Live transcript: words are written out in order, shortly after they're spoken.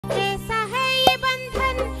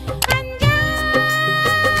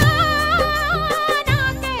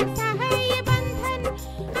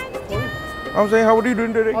I'm saying, how are you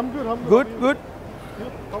doing today? I'm good. I'm Good, good. good.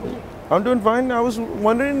 Yep. How are you? I'm doing fine. I was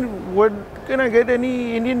wondering, what can I get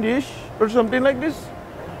any Indian dish or something like this?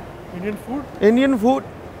 Indian food Indian food?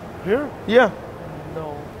 here? Yeah.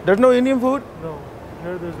 No, There's no Indian food? no.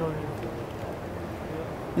 Here there's no Indian food.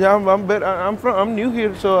 Yeah, I'm new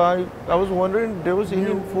here, so I was wondering there was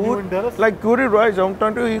Indian You food in Dallas? like curry rice. I'm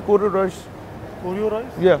trying to eat curry rice. Oreo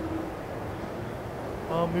rice? Yeah.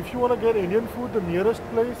 If you want to get Indian food, the nearest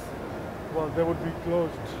place, well, they would be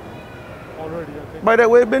closed already, I think. By the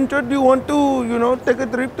way, Bencho, do you want to take a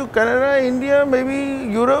trip to Canada, India,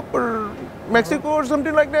 maybe Europe or Mexico or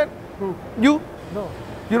something like that? Who? You? No,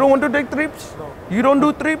 You don't want to take trips? no. You don't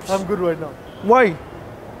do trips? I'm good right now. Why?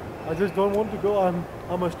 I just don't want to go.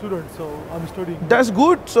 I'm a student, so I'm studying. That's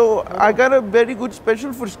good. So I got a very good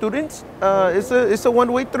special for students. It's a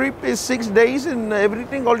one-way trip. It's 6 days and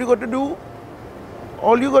everything. All you got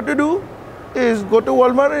to do is go to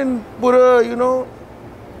Walmart and put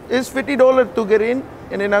it's $50 to get in,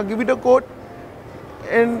 and then I'll give you the code.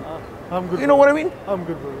 And I'm good. you know what I mean? I'm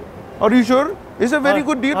good, brother. Are you sure? It's a very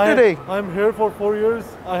good deal today. I'm here for 4 years.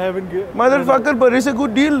 I haven't get. Motherfucker, but it's a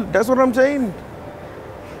good deal. That's what I'm saying.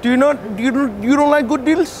 Do you don't like good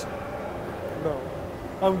deals? No,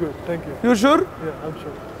 I'm good. Thank you. You sure? Yeah, I'm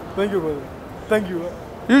sure. Thank you, brother. Thank you.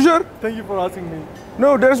 You sure? Thank you for asking me.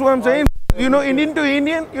 No, that's what I'm saying. Indian to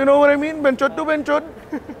Indian, you know what I mean? Benchot to benchot.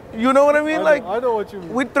 You know what I mean? I know what you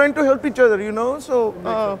mean. We're trying to help each other, So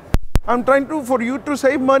I'm trying for you to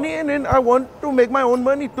save money, and then I want to make my own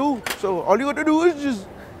money too. So all you got to do is just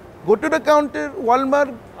go to the counter,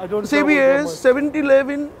 Walmart, I don't travel that CVS, much.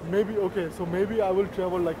 7-Eleven. Maybe, okay, so maybe I will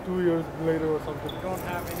travel like 2 years later or something. Don't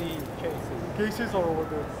have any cases. Cases are over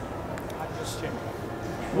there. I just checked.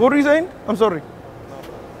 What resign? I'm sorry.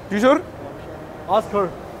 You sure? Ask her.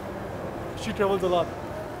 She travels a lot.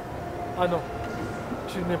 I know.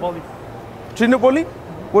 She's Nepali, Chinapoli?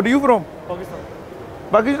 What are you from? Pakistan.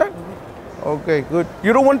 Pakistan? Okay, good.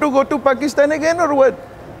 You don't want to go to Pakistan again or what?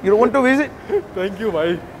 You don't want to visit? Thank you,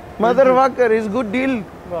 bhai. Motherfucker, it's good deal.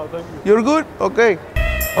 No, thank you. You're good? Okay.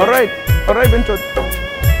 Alright, Benchot.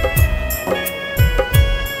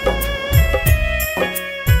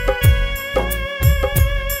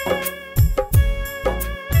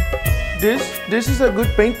 This is a good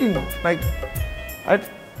painting. Like,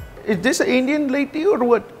 is this an Indian lady or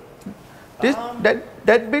what?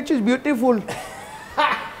 That bitch is beautiful.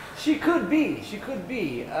 She could be. She could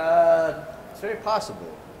be. It's very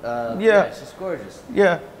possible. Yeah. She's gorgeous.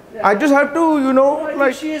 Yeah. I just have to, I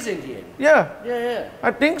like, think she is Indian. yeah. Yeah.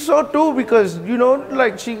 I think so too, because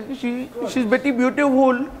like she's Betty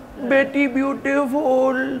beautiful. Betty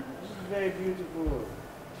beautiful. She's very beautiful.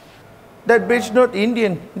 That bitch not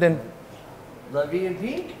Indian then. La Vie in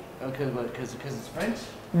Pink? Because it's French?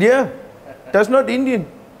 Yeah. That's not Indian.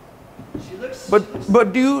 She looks.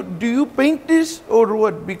 But do you paint this or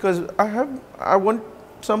what? Because I want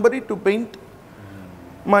somebody to paint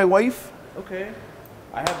my wife. Okay.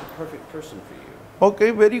 I have the perfect person for you.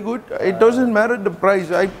 Okay, very good. It doesn't matter the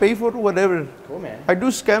price. I pay for whatever. Cool, man. I do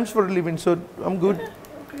scams for a living, so I'm good.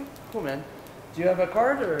 Okay. Cool, man. Do you have a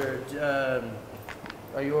card or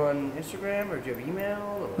are you on Instagram or do you have email?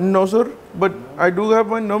 Or? No, sir. But I do have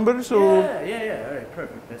my number, so. Yeah. All right,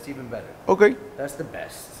 perfect. That's even better. Okay. That's the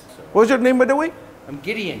best. So. What's your name, by the way? I'm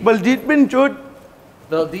Gideon. Baljeet bin Chod.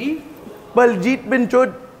 Baljeet? Baljeet bin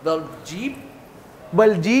Chod. Baljeet?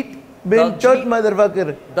 Baljeet bin Chod,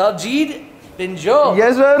 motherfucker. Baljeet bin Joe.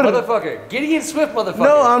 Yes, sir. Motherfucker. Gideon Swift, motherfucker.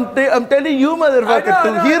 No, I'm telling you, motherfucker,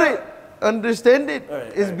 to hear know. it, understand it. All right,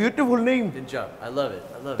 It's all right. beautiful name. Good job. I love it.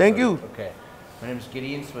 Thank you. Okay. My name is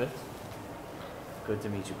Gideon Swift. Good to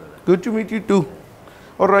meet you, brother. Good to meet you too.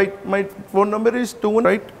 All right, my phone number is 21.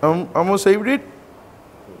 Right, I'm gonna save it.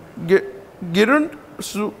 Gideon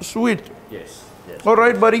Sweet. Yes. All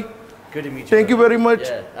right, buddy. Good to meet you. Thank you very much.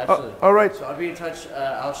 Yeah, absolutely. All right. So I'll be in touch.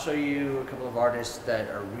 I'll show you a couple of artists that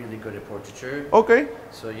are really good at portraiture. Okay.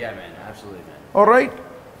 So yeah, man, absolutely, man. All right.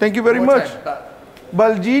 Thank you very One more much. time.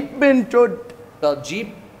 Baljeet bin Chod.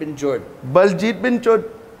 Baljeet bin Jordan. Baljeet bin Chod.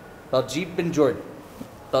 Baljeet bin Jordan.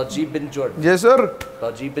 Baljeet bin Jordan. Yes, sir.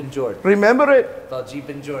 Baljeet bin Jordan. Remember it. Baljeet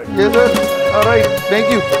bin Jordan. Yes, sir. All right. Thank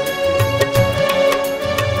you.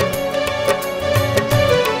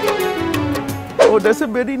 Oh, that's a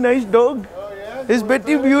very nice dog. Oh, yeah? Is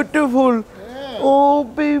Betty beautiful? Yeah. Oh,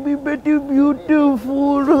 baby, Betty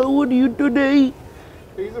beautiful. How are you today?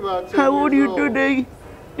 He's about 10 How are years you old. today?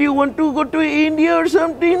 Do you want to go to India or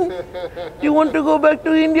something? Do you want to go back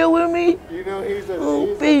to India with me? You know, he's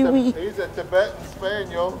baby. he's a Tibetan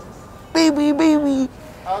Spaniel. Baby.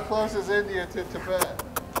 How close is India to Tibet?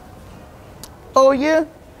 Oh, yeah?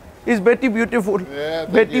 Is Betty beautiful? Yeah,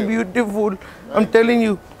 thank Betty you. beautiful. I'm telling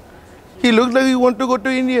you. He looks like he want to go to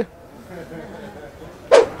India.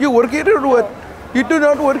 You work here or what? You do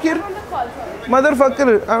not work here?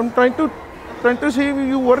 Motherfucker, I'm trying to see if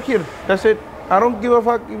you work here. That's it. I don't give a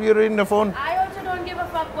fuck if you're in the phone. I also don't give a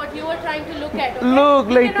fuck what you were trying to look at. Okay? Look,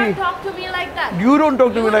 you lady. cannot talk to me like that. You don't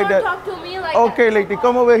talk to me like You that. don't talk to me like Okay, that. lady,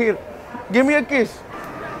 come over here. Give me a kiss.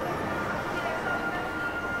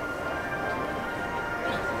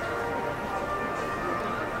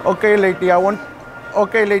 Okay, lady,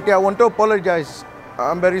 I want to apologize.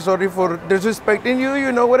 I'm very sorry for disrespecting you.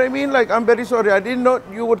 You know what I mean? Like, I'm very sorry. I didn't know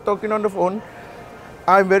you were talking on the phone.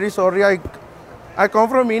 I'm very sorry. I come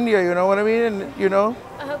from India. You know what I mean? And you know.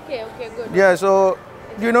 Okay, good. Yeah. So,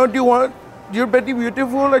 you know, you're very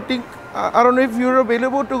beautiful. I think I don't know if you're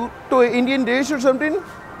available to an Indian dish or something.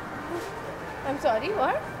 I'm sorry,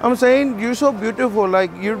 what? I'm saying you're so beautiful. Like,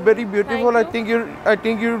 you're very beautiful. Thank you. I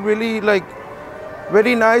think you're really like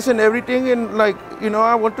very nice and everything. And like, you know,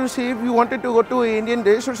 I want to see if you wanted to go to an Indian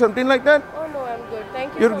dish or something like that. Oh no, I'm good.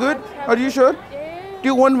 Thank you You're so good? much. Have Are a you good sure? day. Do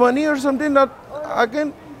you want money or something that I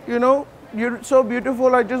can, you know, you're so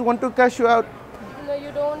beautiful. I just want to cash you out. No,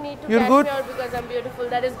 you don't need to You're cash good? me out because I'm beautiful.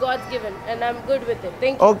 That is God's given and I'm good with it.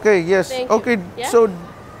 Thank you. Okay, yes. Thank you. Okay, Yeah? so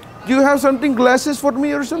do you have something, glasses for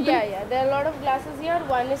me or something? Yeah. There are a lot of glasses here.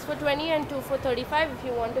 One is for 20 and two for 35. If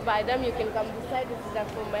you want to buy them, you can come this side. This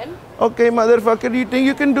is for men. Okay, motherfucker, you think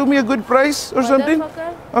you can do me a good price or something?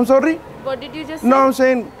 Motherfucker? I'm sorry? What did you just say? No, I'm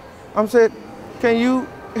saying, can you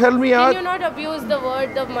help me Can out? you not abuse the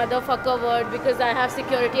motherfucker word because I have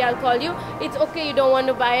security? I'll call you. It's okay. You don't want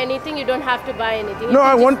to buy anything. You don't have to buy anything. You No, can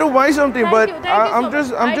I just- want to buy something, Thank but you, thank you so I'm much.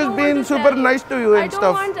 just I don't being want to super sell nice to you and I stuff.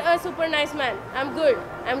 don't want a super nice man. I'm good.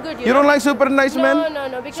 You know? don't like super nice men?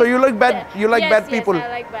 No. Because So you like bad? You like yes, bad people? Yes, I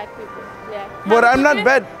like bad people. Yeah. But Have a I'm good not day.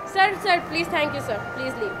 bad. Sir, please, thank you, sir.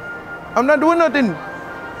 Please leave. I'm not doing nothing.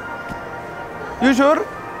 You sure?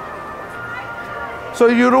 So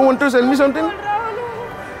you don't want to sell me something? बोल रहा हूँ ना,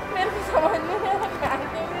 मेरे को समझ में नहीं आ रहा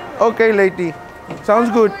है। Okay, lady. Sounds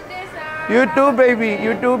Have a good. good day, sir. You too, Have a good baby. day.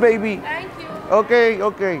 You too, baby. Thank you.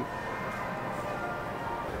 Okay.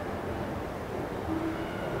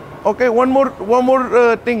 Okay, one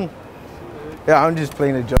more thing. Yeah, I'm just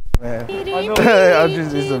playing a joke, man.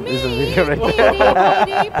 it's a video right there.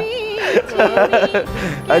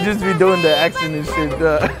 I just be doing the accent and shit.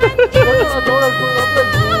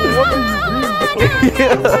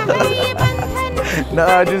 No,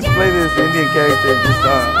 I just play this Indian character.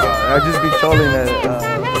 I just be trolling and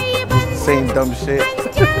saying dumb shit.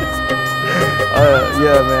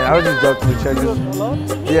 Yeah, man. I was just joking with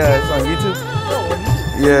you. Yeah, it's on YouTube.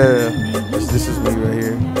 Yeah, this is me right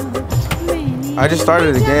here. I just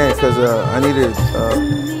started again because I needed.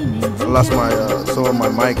 I lost my some of my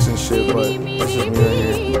mics and shit, but this is me right